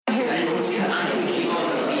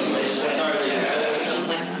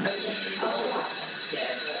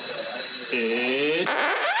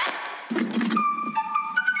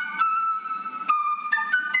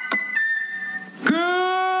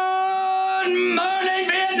Morning,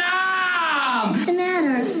 Vietnam! What's the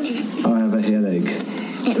matter? I have a headache.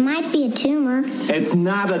 It might be a tumor. It's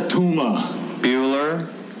not a tumor. Bueller?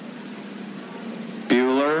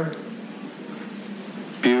 Bueller?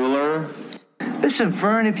 Bueller? Listen,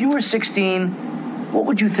 Fern, if you were 16, what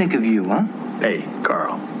would you think of you, huh? Hey,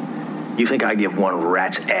 Carl. You think I give one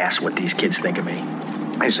rat's ass what these kids think of me?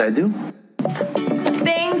 Yes, I do.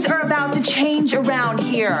 Things are about to change around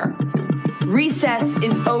here. Recess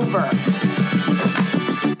is over.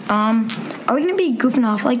 Are we gonna be goofing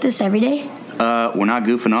off like this every day? We're not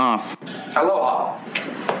goofing off. Aloha.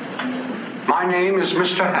 My name is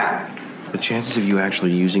Mr. Hammond. The chances of you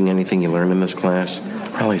actually using anything you learned in this class,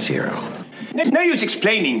 probably zero. It's no use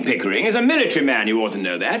explaining, Pickering. As a military man, you ought to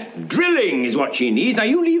know that. Drilling is what she needs. Now,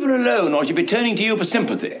 you leave her alone, or she'll be turning to you for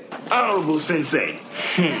sympathy. Honorable Sensei,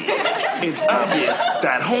 it's obvious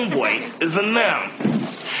that homeboy is a noun.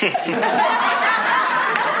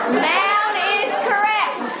 Noun is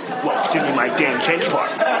correct. Well, give me my damn candy bar.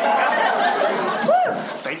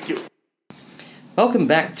 Thank you. Welcome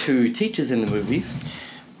back to Teachers in the Movies.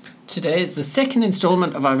 Today is the second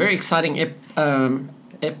installment of our very exciting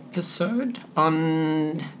episode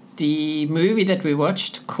on the movie that we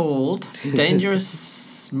watched called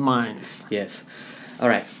Dangerous Minds. Yes. All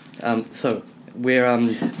right. So we're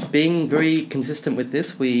being very consistent with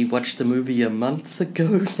this. We watched the movie a month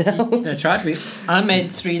ago now. That's right. I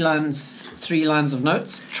made three lines of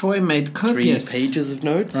notes. Troy made copious 3 pages of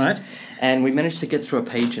notes. Right. And we managed to get through a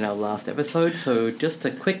page in our last episode. So just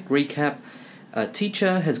a quick recap. A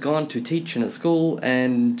teacher has gone to teach in a school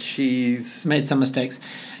and she's made some mistakes.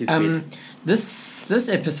 This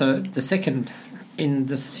episode, the second in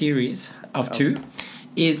the series of 2,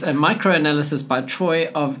 is a microanalysis by Troy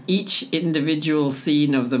of each individual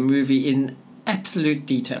scene of the movie in absolute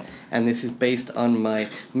detail. And this is based on my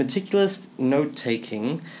meticulous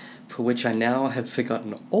note-taking, for which I now have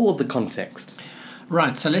forgotten all of the context.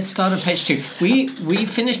 Right, so let's start on page 2. We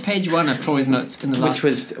finished page 1 of Troy's notes in the last...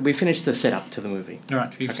 we finished the setup to the movie. All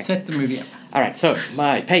right, we've set the movie up. All right, so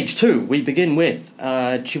my page 2, we begin with,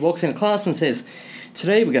 she walks into class and says,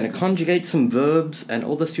 today we're going to conjugate some verbs, and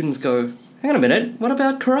all the students go, hang on a minute, what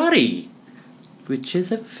about karate? Which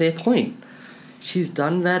is a fair point. She's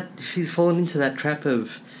done that, she's fallen into that trap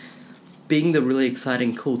of being the really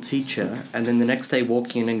exciting, cool teacher, and then the next day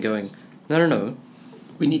walking in and going, no.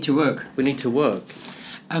 We need to work.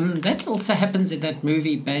 That also happens in that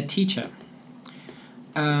movie, Bad Teacher.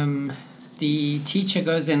 The teacher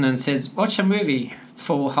goes in and says, watch a movie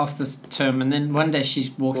for half this term, and then one day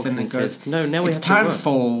she walks in and goes, says, no, now we it's have time to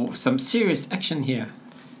work. for some serious action here.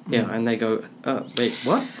 Yeah, and they go, wait,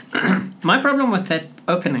 what? My problem with that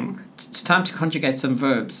opening, it's time to conjugate some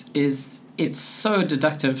verbs, is it's so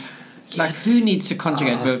deductive. Yes. Like, who needs to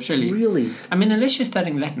conjugate verbs, really? Really? I mean, unless you're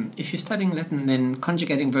studying Latin. If you're studying Latin, then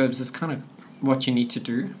conjugating verbs is kind of what you need to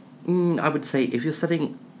do. I would say if you're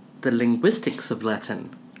studying the linguistics of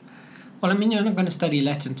Latin. Well, I mean, you're not going to study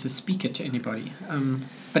Latin to speak it to anybody.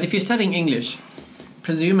 But if you're studying English,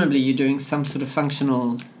 presumably you're doing some sort of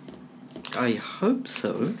functional... I hope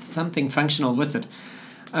so. Something functional with it.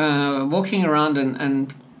 Walking around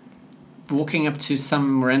and walking up to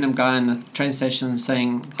some random guy in the train station and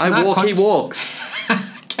saying... he walks.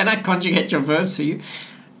 Can I conjugate your verbs for you?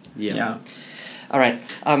 Yeah. All right.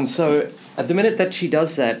 So at the minute that she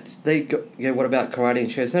does that, they go, what about karate? And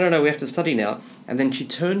she goes, no, we have to study now. And then she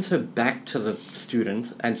turns her back to the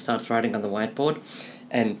students and starts writing on the whiteboard.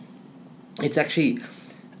 And it's actually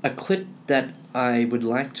a clip that I would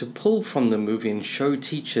like to pull from the movie and show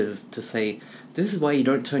teachers to say, this is why you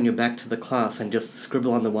don't turn your back to the class and just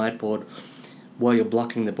scribble on the whiteboard while you're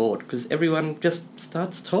blocking the board, because everyone just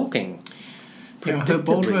starts talking. Yeah, her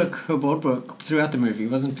board work throughout the movie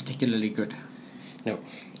wasn't particularly good. No.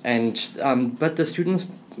 And but the students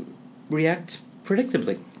react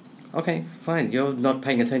predictably. Okay, fine, you're not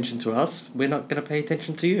paying attention to us, we're not going to pay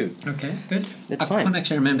attention to you. Okay, good. That's I fine. can't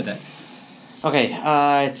actually remember that. Okay,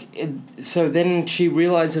 so then she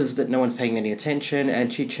realizes that no one's paying any attention,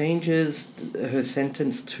 and she changes her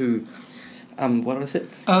sentence to, what was it?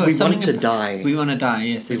 Oh, we want to die. We want to die,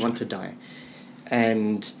 yes. We want to die.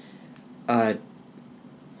 And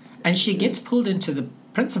she gets pulled into the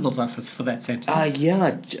principal's office for that sentence.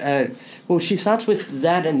 Well, she starts with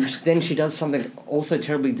that, and then she does something also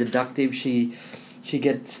terribly deductive. She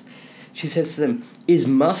says to them, is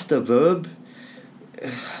must a verb?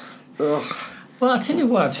 Ugh. Well, I'll tell you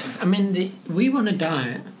what. I mean, the "we want to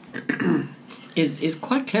die" is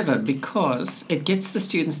quite clever because it gets the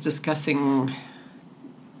students discussing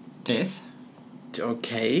death.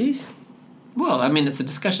 Okay. Well, I mean, it's a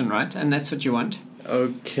discussion, right? And that's what you want.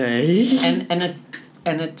 Okay. And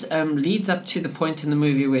And it leads up to the point in the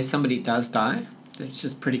movie where somebody does die, which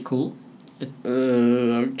is pretty cool.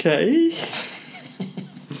 Okay.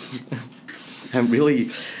 I'm really...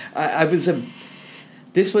 I was...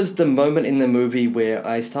 This was the moment in the movie where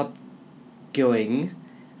I stopped going...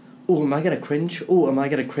 Oh, am I going to cringe? Oh, am I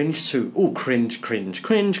going to cringe too? Oh, cringe.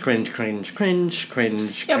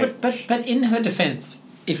 Yeah, but in her defense,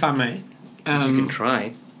 if I may... you can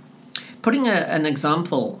try. Putting a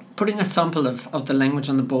sample of the language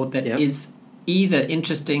on the board that is either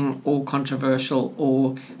interesting or controversial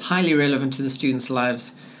or highly relevant to the students'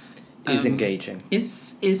 lives... is engaging.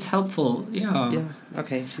 Is helpful, yeah. Yeah,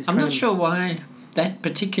 okay. I'm not sure why that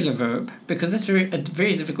particular verb, because that's a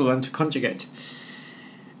very difficult one to conjugate.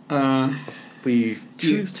 We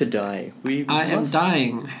choose to die. I am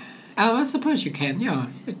dying. Oh, I suppose you can, yeah.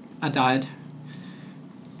 I died.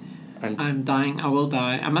 I'm dying. I will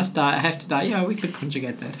die. I must die. I have to die. Yeah, we could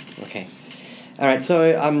conjugate that. Okay. All right, so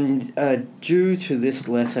due to this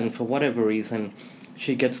lesson, for whatever reason,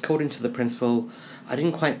 she gets called into the principal. I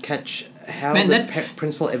didn't quite catch how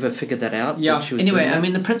principal ever figured that out. Yeah, anyway, I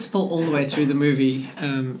mean, the principal all the way through the movie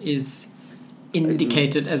is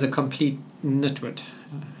indicated as a complete nitwit.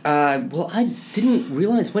 Well, I didn't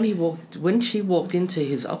realise when she walked into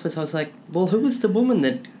his office, I was like, well, who was the woman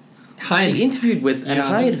that she interviewed with and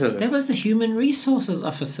hired her? That was the human resources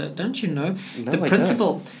officer, don't you know? No,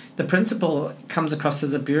 The principal comes across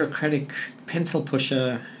as a bureaucratic pencil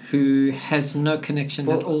pusher who has no connection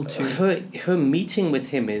at all to... Her meeting with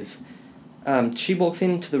him is... she walks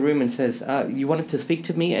into the room and says, you wanted to speak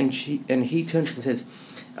to me? And he turns and says,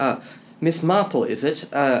 Miss Marple, is it?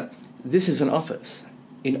 This is an office.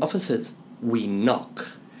 In offices, we knock.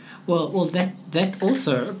 Well, that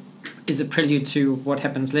also is a prelude to what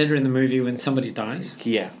happens later in the movie when somebody dies.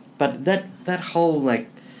 Yeah, but that whole, like...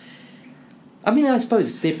 I mean, I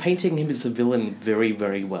suppose they're painting him as a villain very,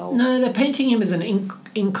 very well. No, they're painting him as an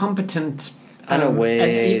incompetent...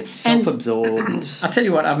 unaware, self-absorbed. I'll tell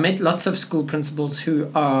you what, I've met lots of school principals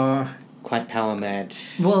who are... quite power mad.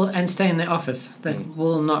 Well, and stay in their office. They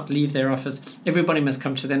will not leave their office. Everybody must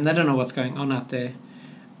come to them. They don't know what's going on out there.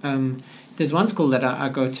 There's one school that I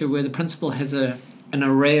go to where the principal has an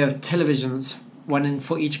array of televisions, one in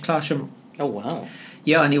for each classroom. Oh, wow.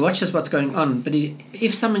 Yeah, and he watches what's going on. But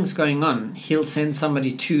if something's going on, he'll send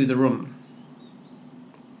somebody to the room.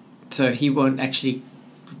 So he won't actually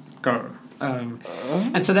go.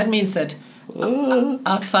 And so that means that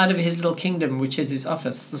outside of his little kingdom, which is his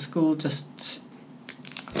office, the school just...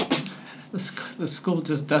 The school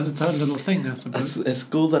just does its own little thing, I suppose. A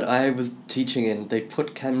school that I was teaching in, they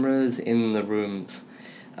put cameras in the rooms,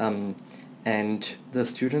 and the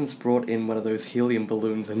students brought in one of those helium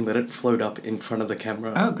balloons and let it float up in front of the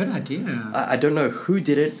camera. Oh, good idea. I don't know who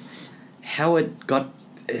did it, how it got,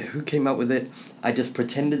 who came up with it. I just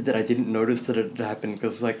pretended that I didn't notice that it happened,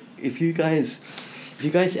 because, like, if you guys,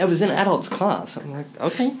 I was in adults class. I'm like,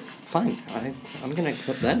 okay, fine, I'm going to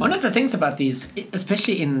accept that. One of the things about these,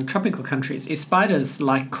 especially in tropical countries, is spiders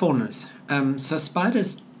like corners. So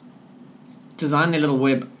spiders design their little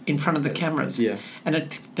web in front of the cameras. Yeah. And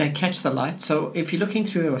they catch the light. So if you're looking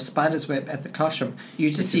through a spider's web at the classroom, you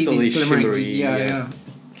just see these glimmering... shimmery, yeah.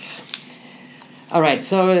 All right,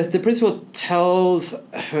 so the principal tells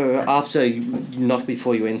her after, not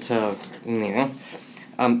before you enter,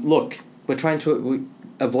 look, we're trying to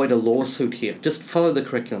avoid a lawsuit here. Just follow the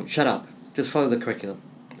curriculum. Shut up. Just follow the curriculum.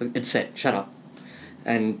 It's set. Shut up.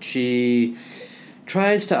 And she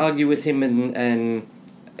tries to argue with him, and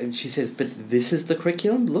she says, but this is the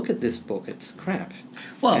curriculum? Look at this book. It's crap.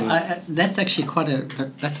 Well, that's actually quite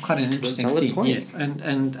an interesting scene. Point. Yes,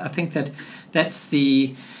 and I think that's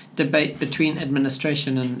the debate between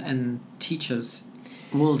administration and teachers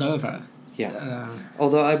world over. Yeah.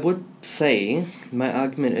 Although I would say my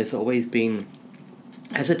argument has always been,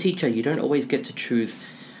 as a teacher, you don't always get to choose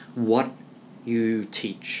what you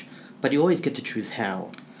teach, but you always get to choose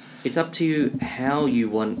how. It's up to you how you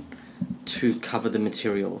want to cover the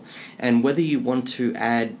material, and whether you want to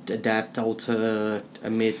add, adapt, alter,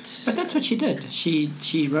 omit. But that's what she did.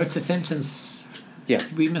 She wrote a sentence. Yeah.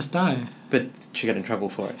 We must die. But she got in trouble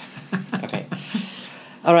for it. Okay.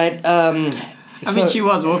 All right. I mean, she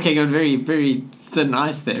was walking on very, very thin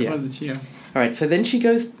ice there, wasn't she? Yeah. All right. So then she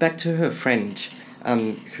goes back to her friend,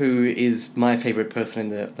 who is my favourite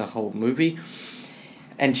person in the whole movie.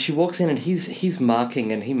 And she walks in and he's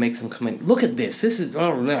marking and he makes some comment, look at this, this is...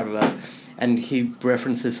 Blah, blah, blah. And he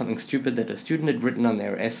references something stupid that a student had written on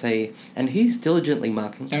their essay, and he's diligently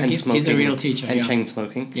marking smoking. He's a real teacher, and chain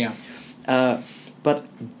smoking. Yeah. But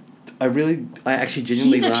I actually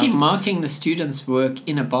genuinely He's actually laughed. marking the students' work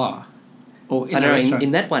in a bar. Or in I a don't know, restaurant?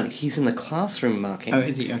 in that one, he's in the classroom marking. Oh,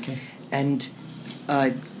 is he? Okay. And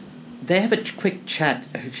they have a quick chat.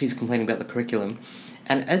 She's complaining about the curriculum.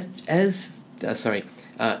 And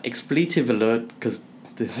expletive alert, because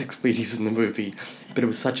there's expletives in the movie, but it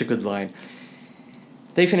was such a good line.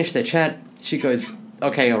 They finish their chat. She goes,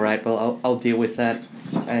 okay, all right, well, I'll deal with that,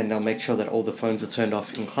 and I'll make sure that all the phones are turned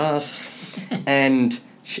off in class. And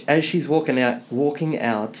as she's walking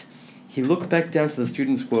out, he looks back down to the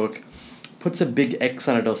students' work, puts a big X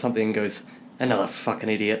on it or something, and goes, another fucking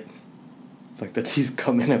idiot. Like, that's his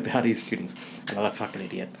comment about his students. Another fucking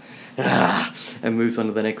idiot. And moves on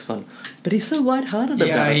to the next one. But he's so lighthearted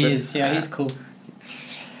about it. He is. Yeah, he's cool.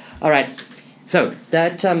 All right. So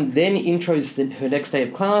that then intros her next day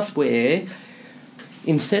of class, where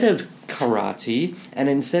instead of karate and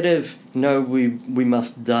instead of no, we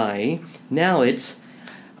must die, now it's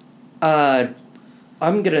the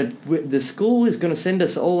school is gonna send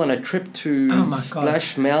us all on a trip to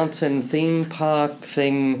Splash Mountain theme park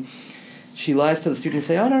thing. She lies to the students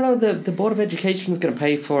and say, "I don't know, the Board of Education is going to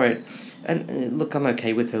pay for it." And look, I'm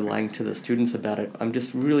okay with her lying to the students about it. I'm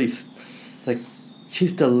just really,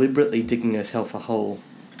 she's deliberately digging herself a hole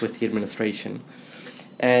with the administration.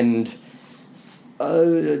 And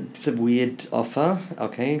it's a weird offer.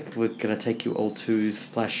 Okay, we're going to take you all to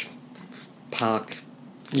Splash Park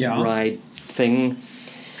ride thing.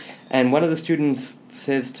 And one of the students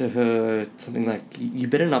says to her something like, "You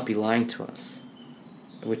better not be lying to us,"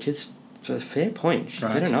 which is a fair point. She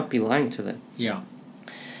better not be lying to them. Yeah.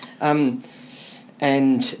 And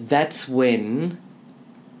that's when,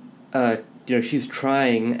 she's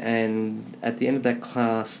trying, and at the end of that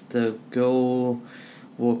class, the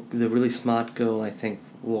really smart girl, I think,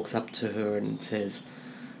 walks up to her and says,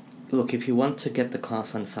 "Look, if you want to get the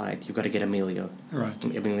class on side, you've got to get Emilio." Right.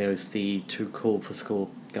 Emilio's the too cool for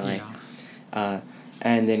school guy. Yeah.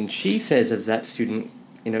 And then she says, as that student,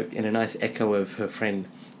 in a nice echo of her friend,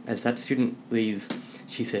 as that student leaves,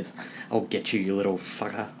 she says, "I'll get you, you little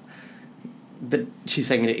fucker." But she's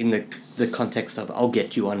saying it in the context of, "I'll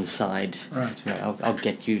get you on side." Right. I'll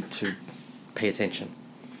get you to pay attention.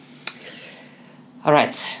 All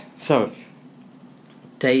right. So,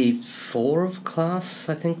 day 4 of class,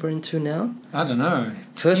 I think we're into now. I don't know.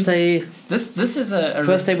 First day. This is a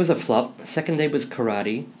first day was a flop. Second day was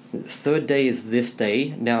karate. Third day is this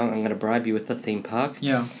day. Now I'm going to bribe you with the theme park.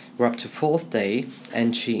 Yeah. We're up to fourth day,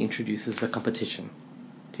 and she introduces a competition.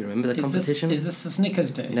 Do you remember the competition? Is this the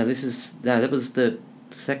Snickers day? No, that was the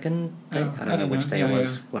second day. I don't know which day it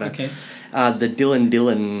was. Yeah. Whatever. Okay. The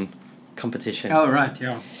Dylan competition. Oh, right,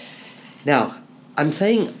 yeah. Now, I'm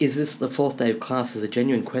saying, is this the fourth day of class is a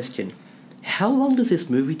genuine question. How long does this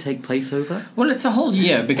movie take place over? Well, it's a whole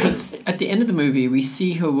year, because at the end of the movie, we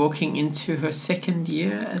see her walking into her second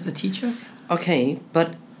year as a teacher. Okay,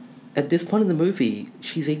 but at this point in the movie,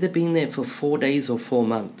 she's either been there for 4 days or 4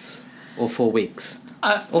 months, or 4 weeks,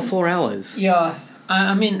 or 4 hours. Yeah,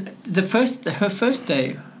 I mean, her first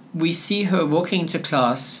day, we see her walking into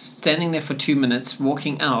class, standing there for 2 minutes,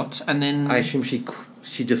 walking out, and then I assume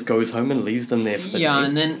she just goes home and leaves them there for the day.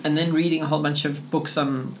 and then reading a whole bunch of books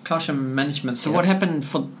on classroom management. So what happened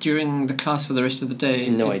during the class for the rest of the day?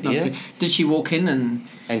 No idea. Did she walk in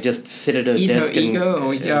and just sit at her eat desk her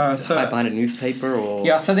ego, and hide behind a newspaper? Or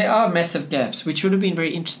yeah, so there are massive gaps, which would have been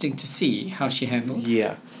very interesting to see how she handled.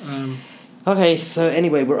 Yeah. Okay, so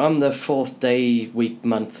anyway, we're on the 4th day, week,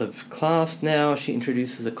 month of class now. She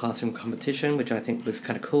introduces a classroom competition, which I think was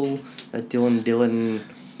kind of cool. Dylan.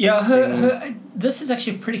 Yeah, her this is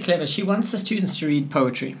actually pretty clever. She wants the students to read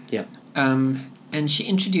poetry. Yeah. And she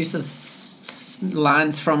introduces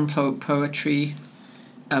lines from poetry,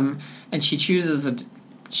 and she chooses a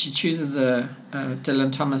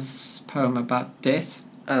Dylan Thomas poem about death.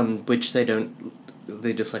 Which they don't.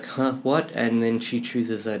 They're just like, huh, what? And then she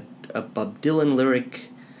chooses a Bob Dylan lyric.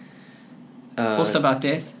 Also about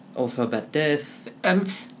death. Also about death.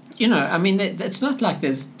 I mean, it's not like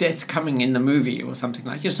there's death coming in the movie or something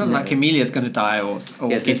like. It's not like Emilia's going to die or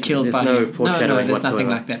get killed by. There's no foreshadowing there's whatsoever. nothing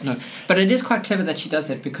like that. No, but it is quite clever that she does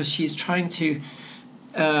that, because she's trying to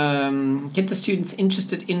get the students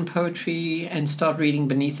interested in poetry and start reading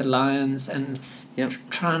beneath the lines and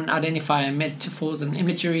try and identify metaphors and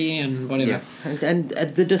imagery and whatever. Yeah, and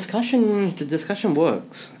the discussion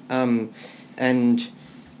works.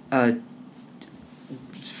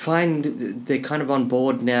 They're kind of on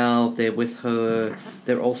board now. They're with her.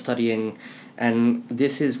 They're all studying, and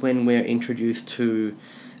this is when we're introduced to.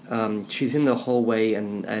 She's in the hallway,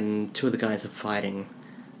 and 2 of the guys are fighting,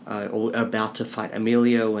 or about to fight.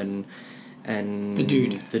 Emilio and the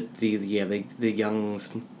dude. The young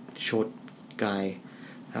short guy.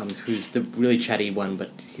 who's the really chatty one, but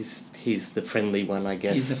he's the friendly one, I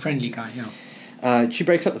guess. He's the friendly guy, yeah. She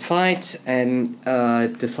breaks up the fight and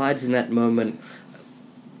decides in that moment,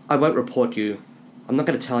 I won't report you. I'm not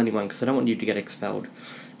going to tell anyone because I don't want you to get expelled,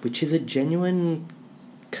 which is a genuine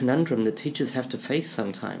conundrum that teachers have to face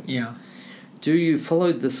sometimes. Yeah. Do you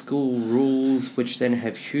follow the school rules, which then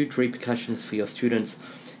have huge repercussions for your students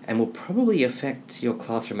and will probably affect your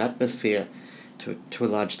classroom atmosphere to a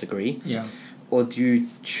large degree? Yeah. Or do you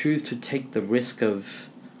choose to take the risk of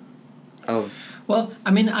Well,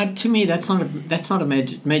 I mean, to me, that's not a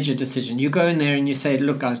major decision. You go in there and you say,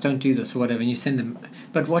 "Look, guys, don't do this" or whatever, and you send them.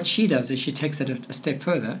 But what she does is she takes it a step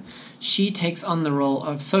further. She takes on the role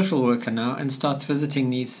of social worker now and starts visiting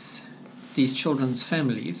these children's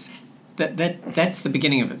families. That's the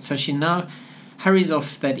beginning of it. So she now hurries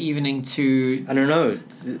off that evening to. I don't know.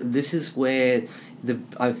 This is where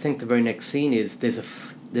I think the very next scene is there's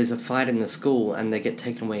a fight in the school and they get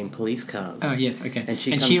taken away in police cars. Oh yes, okay. And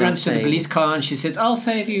she runs to the police car and she says, "I'll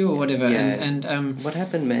save you" or whatever. Yeah. And what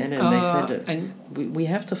happened, man? And they said, we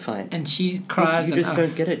have to fight. And she cries. You just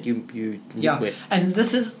don't get it. You nitwit. And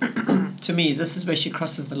this is, to me, this is where she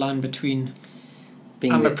crosses the line between.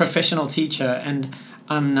 Being I'm a professional teacher and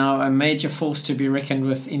I'm now a major force to be reckoned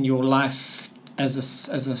with in your life as a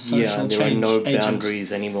social change there are no agent.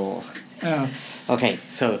 boundaries anymore. Oh. Okay,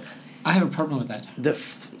 so I have a problem with that. The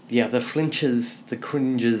flinches, the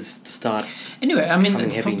cringes start. Anyway, I mean,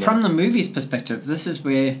 from the movie's perspective, this is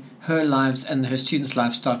where her lives and her students'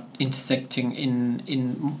 lives start intersecting in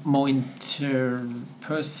more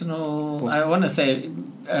interpersonal. I want to say.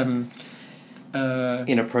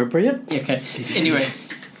 Inappropriate. Okay. Anyway,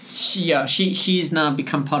 she's now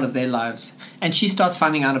become part of their lives, and she starts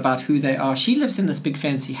finding out about who they are. She lives in this big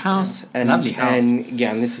fancy house, lovely house,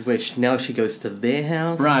 and this is where now she goes to their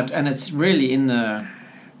house, right? And it's really in the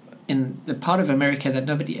part of America that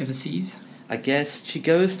nobody ever sees. I guess she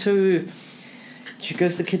goes to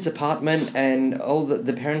the kid's apartment, and all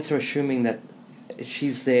the parents are assuming that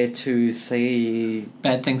she's there to say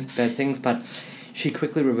bad things, but she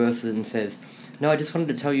quickly reverses and says, "No, I just wanted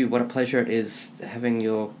to tell you what a pleasure it is having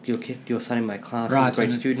your son in my class. Right, he's a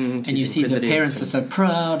great student. And you see the parents are so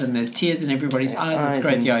proud, and there's tears in everybody's eyes. It's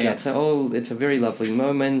great, yeah. So it's a very lovely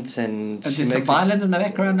moment, and there's some violence in the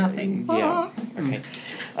background. Nothing. Yeah. Okay.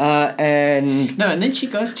 And then she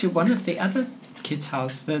goes to one of the other kids'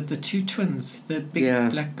 house, the two twins, the big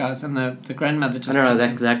black guys, and the grandmother. Just I don't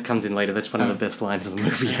know. That comes in later. That's one of the best lines of the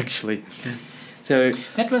movie, actually. Okay. So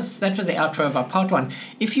that was the outro of our part one.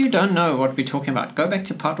 If you don't know what we're talking about, go back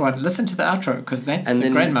to part one, listen to the outro, because that's the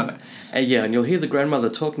grandmother. And you'll hear the grandmother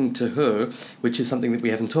talking to her, which is something that we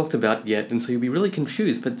haven't talked about yet, and so you'll be really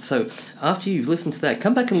confused. But so after you've listened to that,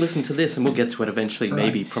 come back and listen to this, and we'll get to it eventually,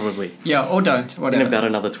 maybe, probably. Yeah, or don't, whatever. In about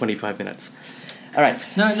another 25 minutes. All right.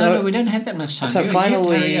 No, we don't have that much time. So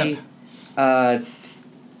finally, the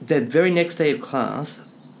very next day of class,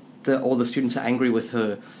 all the students are angry with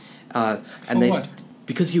her. For what?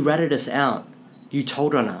 Because you ratted us out. You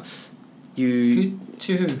told on us. To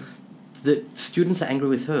who? The students are angry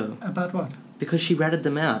with her. About what? Because she ratted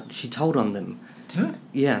them out. She told on them. To her?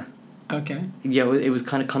 Yeah. Okay. Yeah, it was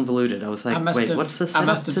kind of convoluted. I was like, what's the setup? I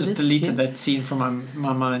must have just deleted that scene from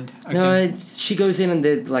my mind. Okay. No, she goes in and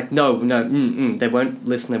they're like, no, they won't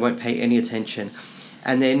listen, they won't pay any attention.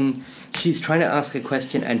 And then she's trying to ask a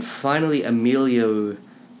question, and finally Emilio,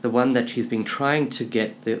 the one that she's been trying to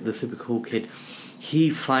get, the super cool kid, he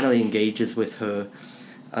finally engages with her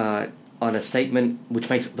on a statement which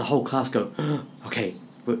makes the whole class go, okay,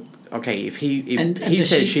 if he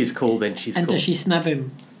says she's cool, then she's cool. And does she snub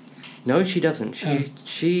him? No, she doesn't.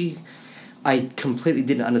 I completely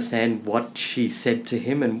didn't understand what she said to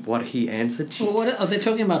him and what he answered. Well, what are they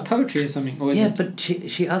talking about, poetry or something? Or but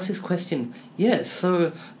she asked this question. Yeah,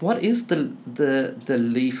 so what is the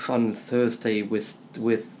leaf on Thursday with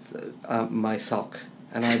my sock?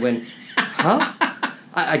 And I went, huh?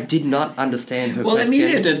 I did not understand her question. Well,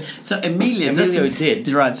 Emilio did. So Emilio did.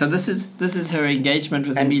 Right, so this is her engagement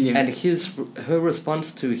with Emilio. And her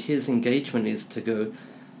response to his engagement is to go,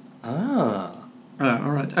 ah. Oh,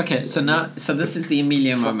 all right. Okay, so this is the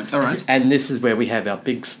Emilio moment. All right. And this is where we have our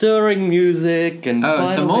big stirring music and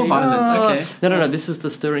so more violence. Okay. No. This is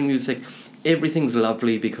the stirring music. Everything's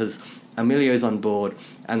lovely because Emilio's on board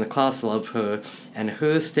and the class love her, and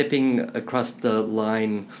her stepping across the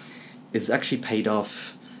line is actually paid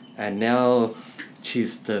off, and now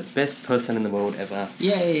she's the best person in the world ever.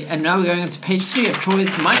 Yay! And now we're going into page 3 of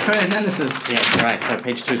Troy's micro-analysis. Yes, right. So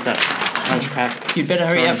page 2 is done. Punch crap. You'd better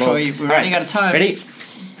hurry up, Troy. We're running out of time. Ready?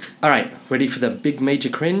 All right. Ready for the big major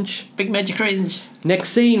cringe? Big major cringe. Next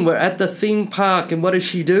scene, we're at the theme park, and what does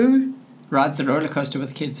she do? rides the roller coaster with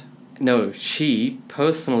the kids. No, she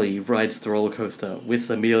personally rides the roller coaster with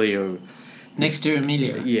Emilio. Next to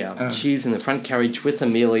Emilio? Yeah, she's in the front carriage with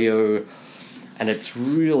Emilio, and it's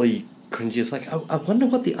really cringy. It's like, I wonder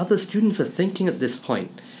what the other students are thinking at this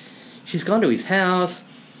point. She's gone to his house.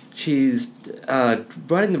 She's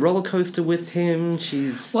riding the roller coaster with him.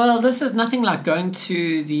 Well, this is nothing like going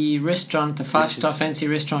to the restaurant, the 5-star fancy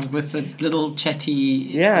restaurant with the little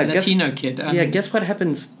chatty Latino kid. Guess what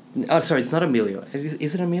happens? Oh, sorry, it's not Emilio.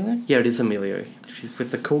 Is it Emilio? Yeah, it is Emilio. She's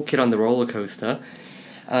with the cool kid on the roller coaster.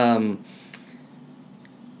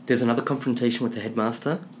 There's another confrontation with the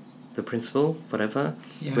headmaster, the principal, whatever,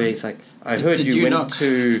 where he's like, I heard you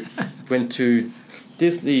went to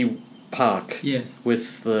Disney Park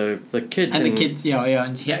with the kids. And the kids,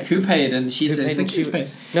 and who paid? And she says the kids paid.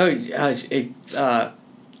 No,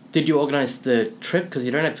 did you organise the trip because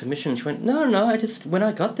you don't have permission? She went, no, when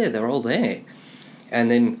I got there, they were all there.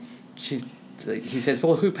 And then he says,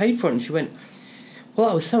 well, who paid for it? And she went, well,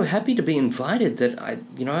 I was so happy to be invited that I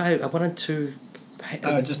wanted to pay,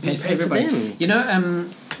 just pay for everybody. Them. You know,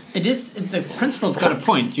 the principal's got a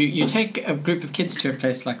point. You take a group of kids to a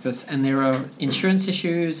place like this, and there are insurance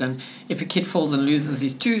issues, and if a kid falls and loses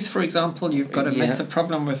his tooth, for example, you've got a massive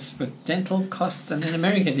problem with dental costs. And in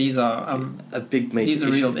America, these are a big major these are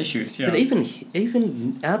real issues. Yeah. But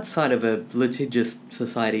even outside of a litigious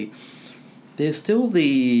society, there's still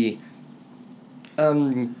the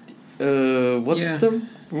your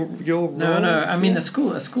role? No. I mean, a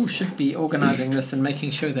school should be organising this and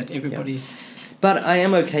making sure that everybody's. But I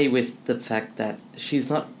am okay with the fact that she's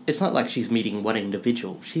not. It's not like she's meeting one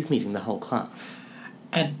individual. She's meeting the whole class.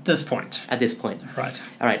 At this point. Right.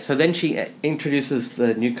 All right. So then she introduces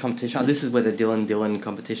the new competition. Oh, this is where the Dylan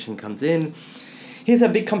competition comes in. Here's a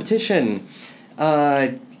big competition,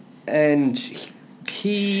 and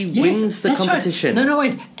he wins the competition. Right. No,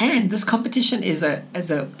 wait. And this competition is a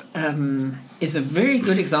very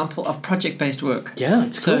good example of project-based work. Yeah,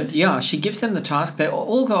 it's so good. Yeah, she gives them the task. They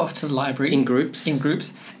all go off to the library in groups,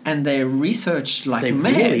 and they research like they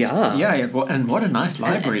mad. Really are. Yeah. And what a nice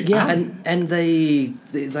library. And they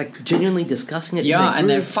like genuinely discussing it. Yeah, and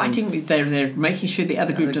they're fighting. They're making sure the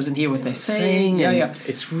other group doesn't hear what they're saying. Yeah.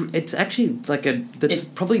 It's actually like that's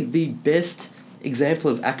probably the best example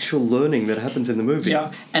of actual learning that happens in the movie.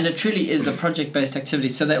 Yeah, and it truly is a project-based activity.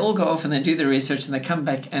 So they all go off and they do the research and they come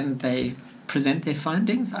back and they present their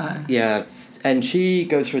findings. Yeah, and she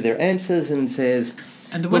goes through their answers and says...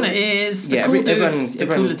 And the winner is the cool dude, the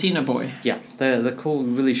cool Latino boy. Yeah, the cool,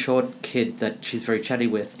 really short kid that she's very chatty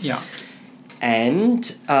with. Yeah. And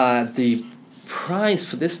the prize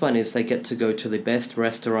for this one is they get to go to the best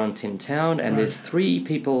restaurant in town, and there's 3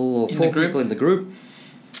 people or 4 people in the group.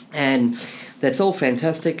 And that's all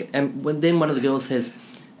fantastic. And then one of the girls says,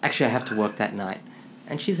 actually, I have to work that night.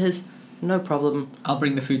 And she says, no problem. I'll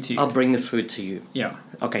bring the food to you. I'll bring the food to you. Yeah.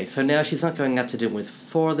 Okay, so now she's not going out to dinner with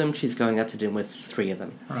 4 of them. She's going out to dinner with 3 of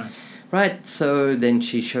them. Right. Right, so then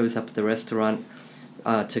she shows up at the restaurant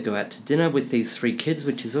to go out to dinner with these 3 kids,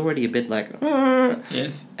 which is already a bit like...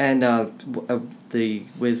 Yes. And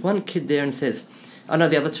there's one kid there and says, oh no,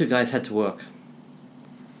 the other 2 guys had to work.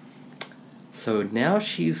 So now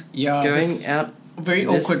she's going out... Very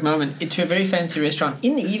awkward moment into a very fancy restaurant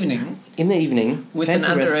in the evening. With an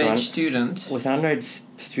underage student. With an underage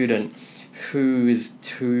student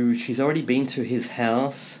who she's already been to his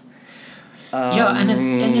house. And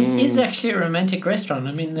it is actually a romantic restaurant.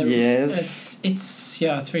 I mean,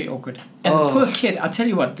 it's very awkward. And the poor kid, I'll tell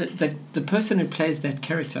you what, the person who plays that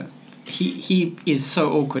character, he is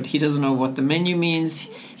so awkward. He doesn't know what the menu means.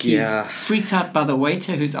 He's freaked out by the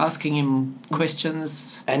waiter who's asking him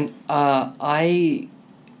questions. And I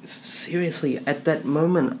seriously, at that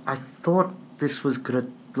moment, I thought this was gonna,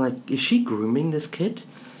 like, is she grooming this kid?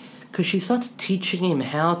 Because she starts teaching him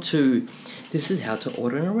this is how to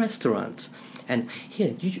order in a restaurant. And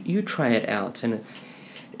here, you try it out. And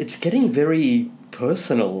it's getting very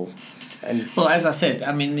personal. And well, as I said,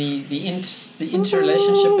 I mean, the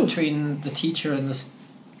interrelationship between the teacher and this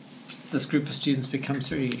group of students becomes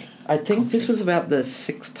very... I think this was about the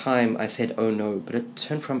 6th time I said oh no, but it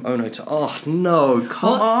turned from oh no to oh no,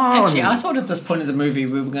 come on. Actually, I thought at this point of the movie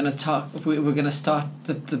we were going to start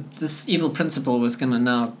this evil principal was going to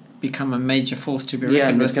now become a major force to be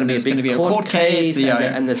reckoned with. And there's going to be a court case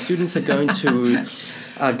and the students are going to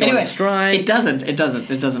go on strike. It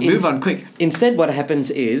doesn't. Move on, quick. Instead, what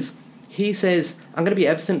happens is he says, I'm going to be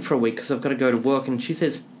absent for a week because I've got to go to work, and she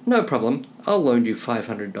says, no problem, I'll loan you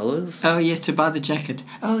 $500. Oh, yes, to buy the jacket.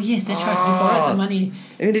 Oh, yes, that's right, he borrowed the money.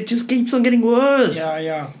 And it just keeps on getting worse.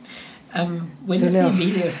 Yeah. When does the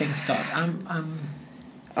Emilio thing start?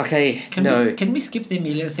 Okay, Can we skip the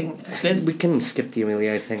Emilio thing? We can skip the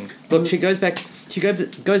Emilio thing. Look, she goes back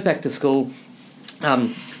to school,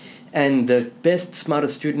 and the best,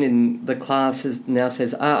 smartest student in the class now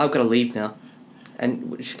says, I've got to leave now.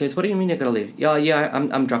 And she goes, what do you mean you've got to leave? Yeah,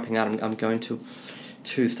 I'm dropping out. I'm going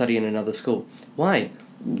to study in another school. Why?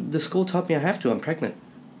 The school told me I have to. I'm pregnant.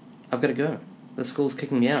 I've got to go. The school's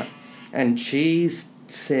kicking me out. And she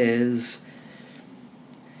says,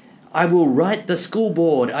 I will write the school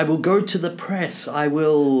board. I will go to the press. I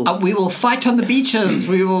will... we will fight on the beaches.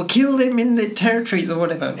 We will kill them in their territories or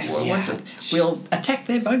whatever. Yeah. We'll attack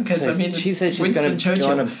their bunkers. So she said she's going to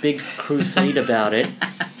go on a big crusade about it.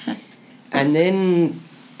 And then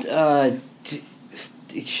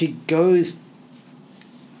she goes...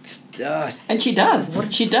 and she does.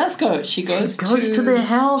 She does go. She goes to their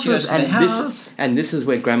house. She goes to their house. And this is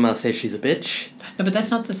where Grandma says she's a bitch. No, but that's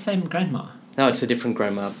not the same grandma. No, it's a different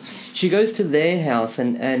grandma. She goes to their house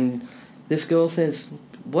and this girl says,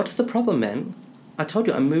 what's the problem, man? I told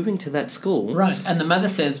you I'm moving to that school. Right, and the mother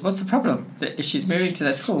says, what's the problem? That she's moving to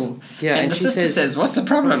that school. Yeah, and the sister says, what's the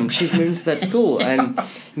problem? She's moving to that school. And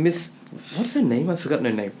Miss... What's her name? I've forgotten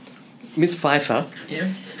her name. Miss Pfeiffer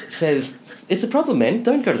says, it's a problem, man.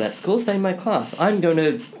 Don't go to that school. Stay in my class. I'm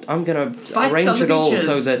gonna arrange it all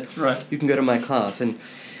so that you can go to my class. And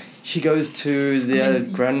she goes to the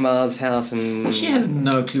grandma's house and... She has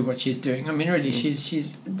no clue what she's doing. I mean, really,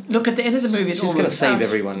 she's... Look, at the end of the movie, it all works out. She's going to save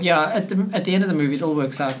everyone. Yeah, at the end of the movie, it all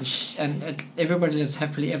works out, and everybody lives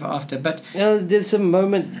happily ever after. But... there's a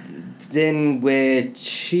moment then where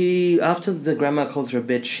after the grandma calls her a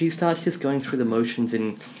bitch, she starts just going through the motions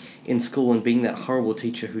in school and being that horrible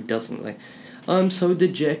teacher who doesn't, like, I'm so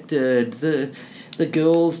dejected. The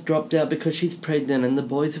girl's dropped out because she's pregnant, and the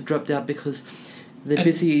boys have dropped out because... They're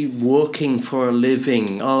busy working for a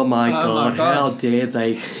living. Oh my God, how dare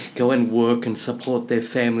they go and work and support their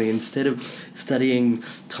family instead of studying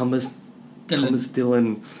Thomas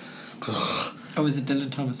Dylan. Oh, is it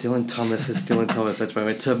Dylan Thomas? Dylan Thomas, it's Dylan Thomas, that's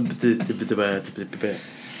right.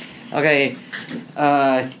 Okay,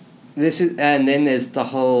 and then there's the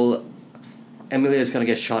whole Emilio's going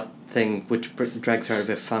to get shot thing, which drags her out of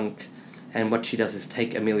her funk. And what she does is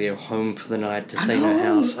take Emilio home for the night to stay in her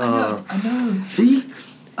house. I know. See?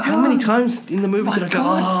 How many times in the movie did I go,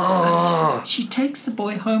 oh. She takes the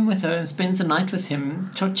boy home with her and spends the night with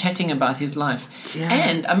him, chatting about his life. Yeah.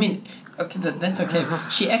 And, I mean, okay, that's okay.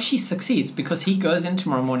 She actually succeeds because he goes in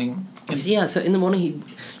tomorrow morning. Yeah, so in the morning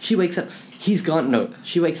she wakes up. He's gone. No,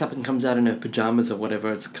 she wakes up and comes out in her pajamas or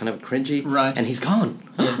whatever. It's kind of cringy. Right. And he's gone.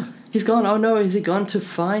 Yes. He's gone. Oh no, is he gone to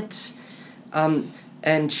fight?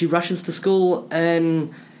 And she rushes to school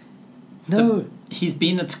and... No. He's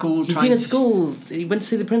been at school He went to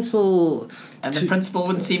see the principal. And the principal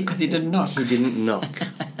wouldn't see him because he didn't knock. He didn't knock.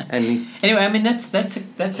 And anyway, I mean, that's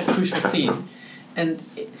a crucial scene. And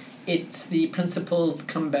it's the principal's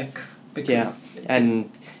comeback. Because and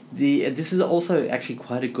this is also actually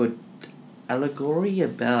quite a good allegory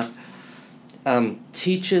about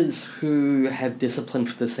teachers who have discipline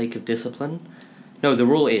for the sake of discipline. No, the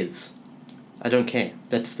rule is... I don't care.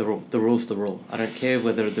 That's the rule. The rule's the rule. I don't care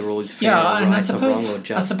whether the rule is fair or right or wrong or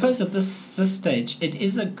just. I suppose at this stage,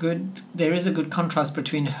 there is a good contrast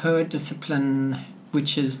between her discipline,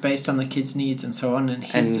 which is based on the kid's needs and so on, and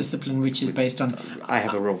his discipline, which is based on... I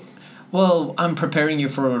have a rule. Well, I'm preparing you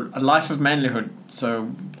for a life of manlyhood,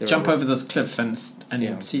 so jump over this cliff and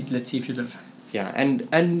let's see if you live. Yeah,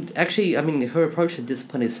 and actually, I mean, her approach to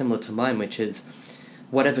discipline is similar to mine, which is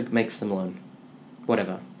whatever makes them learn.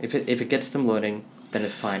 Whatever. If it gets them learning, then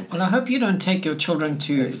it's fine. Well, I hope you don't take your children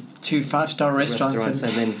to 5-star restaurants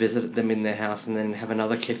and then visit them in their house and then have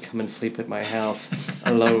another kid come and sleep at my house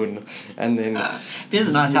alone and then... This is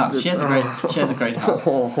a nice house. She has a great house.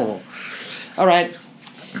 All right.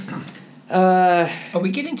 Are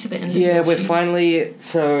we getting to the end of the we're finally...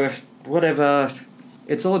 So, whatever.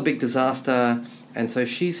 It's all a big disaster. And so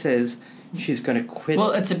she says she's going to quit.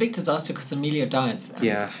 Well, it's a big disaster because Emilio dies.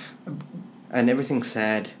 Yeah. And everything's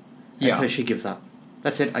sad. And so she gives up.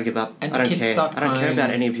 That's it, I give up. And I don't care. I don't care about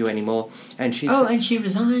any of you anymore. And she and she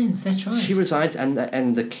resigns, that's right. She resigns and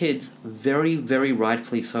the kids, very, very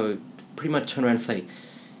rightfully so, pretty much turn around and say,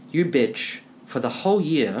 you bitch, for the whole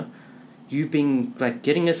year, you've been like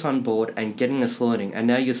getting us on board and getting us learning, and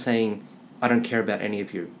now you're saying, I don't care about any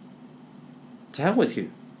of you. To hell with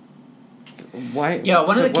you. Why? Yeah,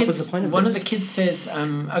 one of the kids says,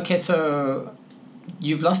 okay, so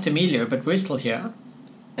you've lost Emilio, but we're still here.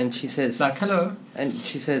 And she says... Like, hello. And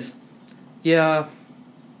she says, yeah,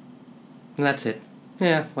 and that's it.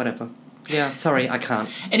 Yeah, whatever. Yeah, sorry, I can't.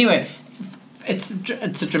 Anyway, it's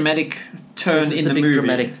a dramatic turn This is in the big movie.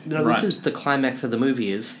 dramatic. No, Right. this is the climax of the movie.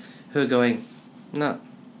 Is her going, no,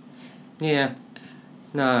 yeah,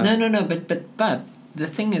 no, No. But the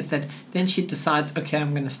thing is that then she decides, okay,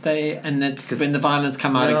 I'm going to stay, and that's when the violence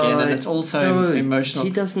come out again, and it's also emotional.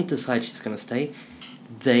 She doesn't decide she's going to stay.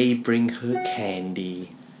 They bring her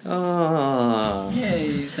candy. Oh,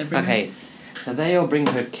 Yay! They bring okay. So they all bring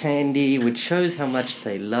her candy, which shows how much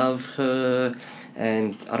they love her.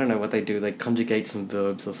 And I don't know what they do. They conjugate some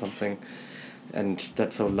verbs or something. And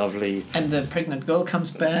that's all lovely. And the pregnant girl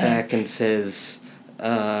comes back. And says,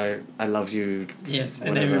 I love you. Yes, and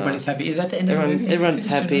whatever. everybody's happy. Is that the end of the movie? Everyone's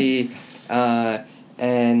happy.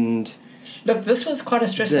 And... Look, this was quite a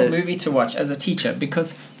stressful movie to watch as a teacher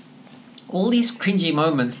because all these cringy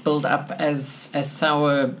moments build up as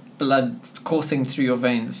sour blood coursing through your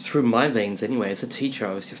veins. Through my veins, anyway. As a teacher,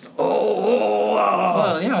 I was just, oh!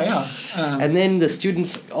 Well, yeah. And then the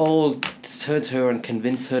students all turn to her and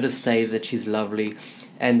convince her to stay, that she's lovely.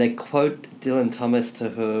 And they quote Dylan Thomas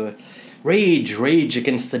to her, rage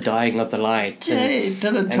against the dying of the light. Yay,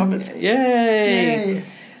 Dylan Thomas. Yay!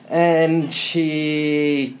 And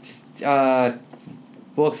she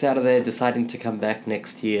walks out of there deciding to come back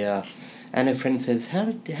next year. And her friend says, how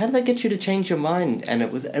did they get you to change your mind? And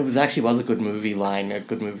it was actually a good movie line, a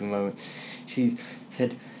good movie moment. She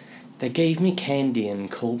said, they gave me candy and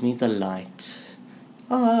called me the light.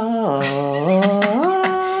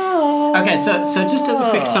 Okay, so just as a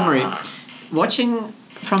quick summary, watching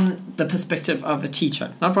from the perspective of a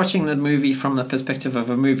teacher, not watching the movie from the perspective of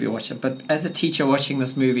a movie watcher, but as a teacher watching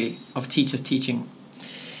this movie of teachers teaching.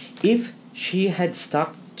 If she had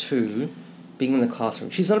stuck to being in the classroom,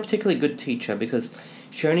 she's not a particularly good teacher because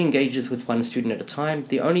she only engages with one student at a time.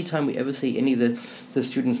 The only time we ever see any of the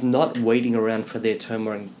students not waiting around for their turn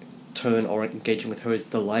or engaging with her is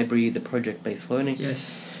the library, the project-based learning. Yes.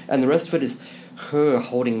 And the rest of it is her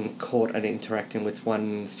holding court and interacting with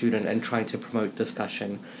one student and trying to promote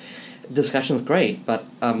discussion. Discussion's great, but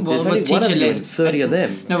there's only one of you and 30 of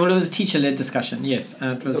them. No, well, it was a teacher-led discussion, yes.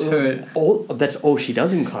 It was her... That's all she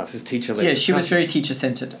does in class is teacher-led Yeah, discussion. she was very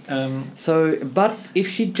teacher-centered. But if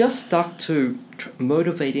she just stuck to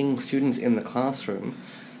motivating students in the classroom,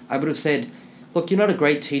 I would have said, look, you're not a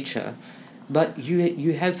great teacher, but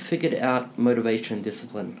you have figured out motivation and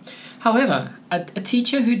discipline. However, a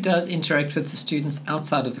teacher who does interact with the students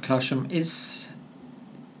outside of the classroom is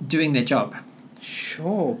doing their job.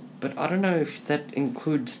 Sure, but I don't know if that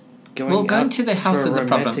includes going out to their house for is a a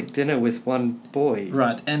problem. romantic dinner with one boy.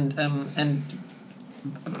 Right, and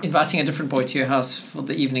inviting a different boy to your house for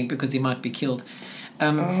the evening because he might be killed.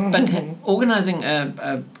 But organising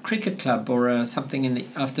a cricket club or something in the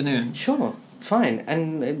afternoon. Sure, fine.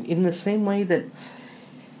 And in the same way that,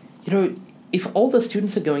 if all the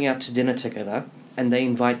students are going out to dinner together and they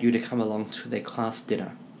invite you to come along to their class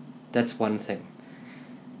dinner, that's one thing.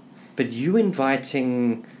 But you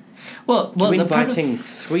inviting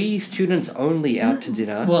 3 students only out to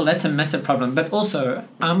dinner. Well, that's a massive problem. But also,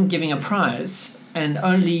 I'm giving a prize, and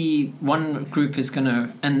only one group is going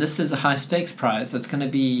to... And this is a high-stakes prize. It's going to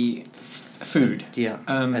be food. Yeah,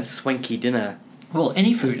 a swanky dinner. Well,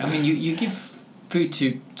 any food. I mean, you give food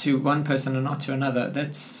to one person and not to another.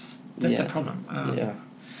 That's a problem. Yeah.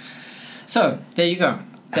 So, there you go.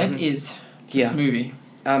 That is this movie.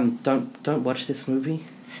 Don't watch this movie.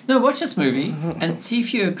 No, watch this movie and see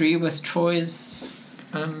if you agree with Troy's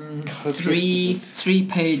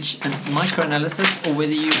 3-page microanalysis, or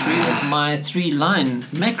whether you agree with my 3-line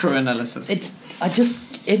macroanalysis.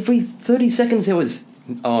 Every 30 seconds there was,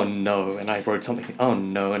 oh no, and I wrote something, oh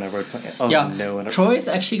no, and I wrote something, oh no. And Troy's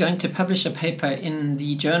actually going to publish a paper in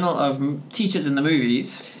the Journal of Teachers in the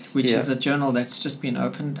Movies, which is a journal that's just been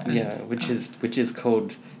opened. And, which is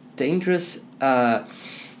called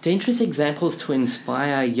Dangerous Examples to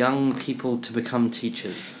Inspire Young People to Become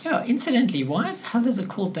Teachers. Yeah, incidentally, why the hell is it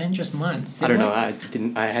called Dangerous Minds? I don't know. I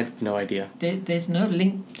had no idea. There's no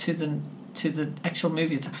link to the actual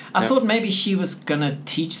movie. I thought maybe she was gonna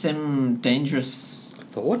teach them dangerous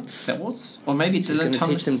thoughts, or maybe Dylan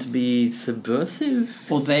Thomas teach them to be subversive,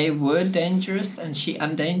 or they were dangerous and she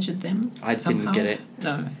undangered them. I didn't get it.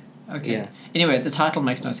 No. Okay. Yeah. Anyway, the title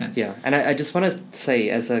makes no sense. Yeah, and I just want to say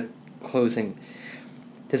as a closing,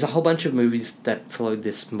 there's a whole bunch of movies that follow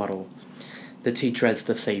this model. The teacher as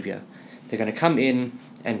the savior. They're going to come in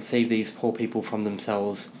and save these poor people from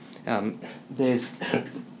themselves. There's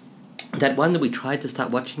that one that we tried to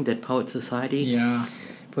start watching, Dead Poet Society. Yeah.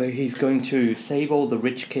 Where he's going to save all the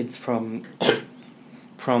rich kids from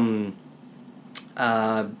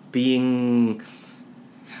being...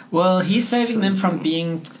 Well, he's saving them from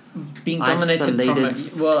being being dominated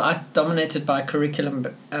Isolated. dominated by curriculum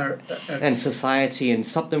and society, and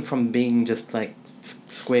stop them from being just like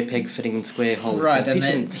square pegs fitting in square holes. Right, and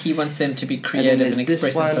then he wants them to be creative and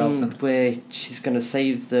express themselves. And where she's going to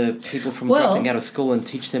save the people from dropping out of school and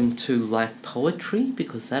teach them to like poetry,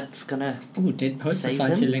 because that's going to Dead Poet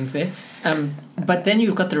Society link there. But then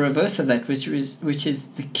you've got the reverse of that, which is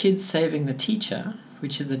the kids saving the teacher,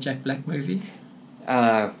 which is the Jack Black movie.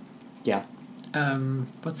 Yeah.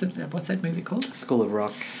 What's that movie called? School of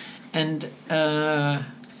Rock. And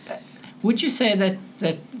would you say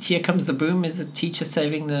that Here Comes the Boom is the teacher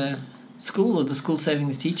saving the school, or the school saving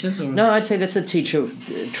the teachers? Or? No, I'd say that's a teacher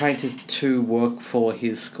trying to work for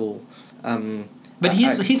his school. But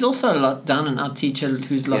he's also a lot down and out teacher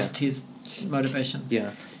who's lost his motivation.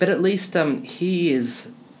 Yeah, but at least he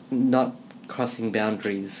is not crossing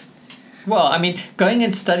boundaries. Well, I mean, going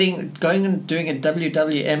and doing a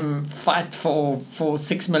WWM fight for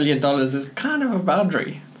 $6 million is kind of a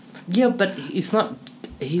boundary. Yeah, but he's not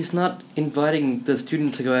inviting the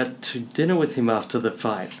student to go out to dinner with him after the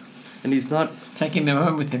fight, and he's not taking them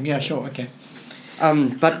home with him. Yeah, sure, okay.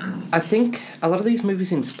 But I think a lot of these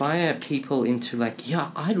movies inspire people into like,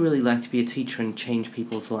 yeah, I'd really like to be a teacher and change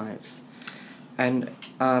people's lives, and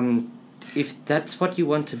if that's what you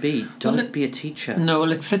want to be, don't be a teacher. No,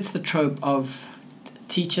 well, it fits the trope of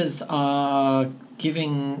teachers are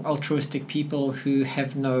giving altruistic people who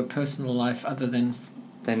have no personal life other than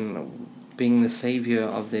being the savior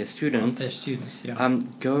of their students. Yeah.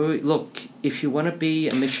 Go look. If you want to be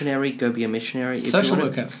a missionary, go be a missionary. Social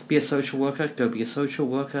worker. Be a social worker. Go be a social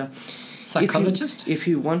worker. Psychologist. If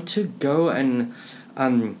you want to go and,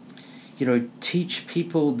 teach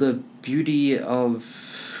people the beauty of.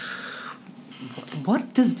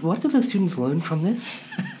 What do the students learn from this?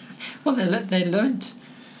 Well, they learned.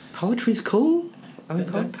 Poetry's cool.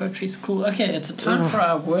 Poetry's cool. Okay, it's a time for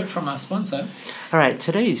our word from our sponsor. All right,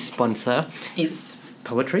 today's sponsor is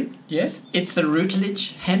poetry. Yes, it's the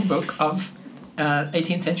Routledge Handbook of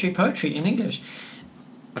 18th Century Poetry in English.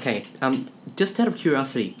 Okay, just out of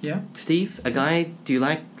curiosity. Yeah. Steve, do you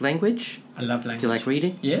like language? I love language. Do you like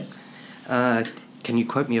reading? Yes. Can you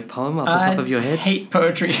quote me a poem off the top of your head? I hate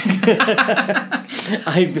poetry.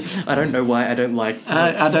 I don't know why I don't like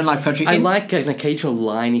I don't like poetry. I like an occasional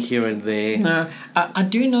line here and there. No, I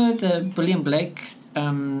do know the William Blake,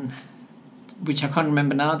 which I can't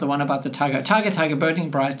remember now, the one about the tiger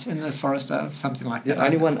burning bright in the forest or something like that. The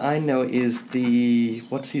only one I know is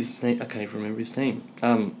what's his name? I can't even remember his name.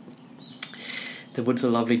 The woods are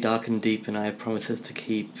lovely, dark and deep, and I have promises to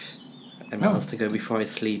keep, and miles to go before I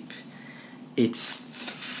sleep. It's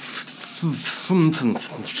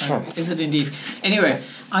is it indeed? Anyway,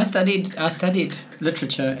 I studied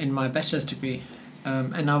literature in my bachelor's degree,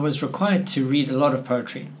 and I was required to read a lot of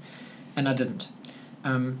poetry, and I didn't.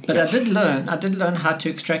 But I did learn how to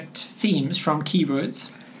extract themes from keywords.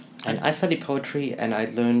 And I studied poetry, and I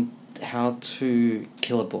learned how to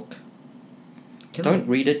kill a book. Don't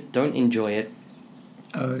read it. Don't enjoy it.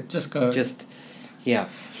 Oh, just go.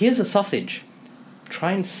 Here's a sausage.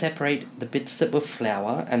 Try and separate the bits that were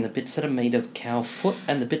flour and the bits that are made of cow foot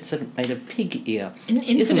and the bits that are made of pig ear.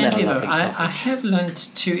 Incidentally, though, I have learned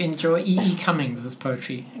to enjoy E.E. Cummings'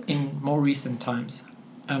 poetry in more recent times.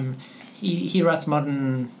 He writes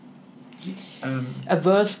modern. A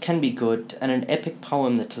verse can be good, and an epic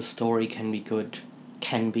poem that's a story can be good.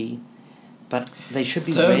 But they should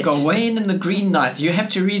be Sir read. Gawain and the Green Knight. You have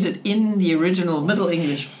to read it in the original Middle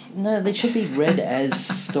English. No, they should be read as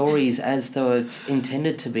stories, as though it's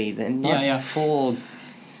intended to be. They're not for.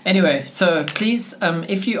 Anyway, so please,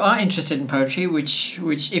 if you are interested in poetry, which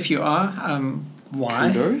if you are,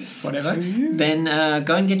 why? Kudos whatever. to you. Then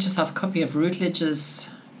go and get yourself a copy of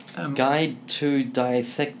Routledge's Guide to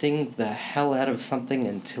Dissecting the Hell Out of Something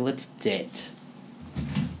Until It's Dead.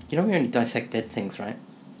 You know we only dissect dead things, right?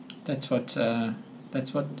 That's what doctor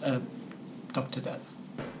does.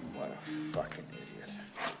 What a fucking idiot.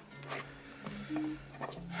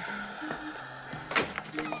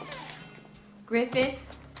 Griffith?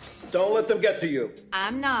 Don't let them get to you.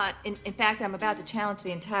 I'm not. In fact, I'm about to challenge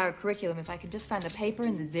the entire curriculum if I could just find the paper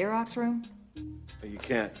in the Xerox room. You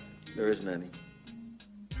can't. There isn't any.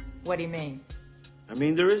 What do you mean? I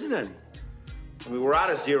mean, there isn't any. I mean, we're out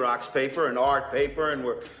of Xerox paper and art paper, and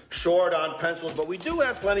we're short on pencils, but we do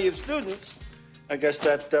have plenty of students. I guess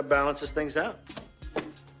that balances things out.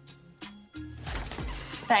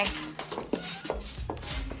 Thanks.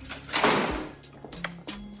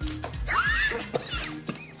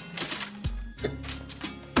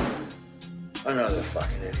 Another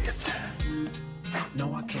fucking idiot.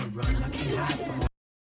 No, I can't run. I can't hide from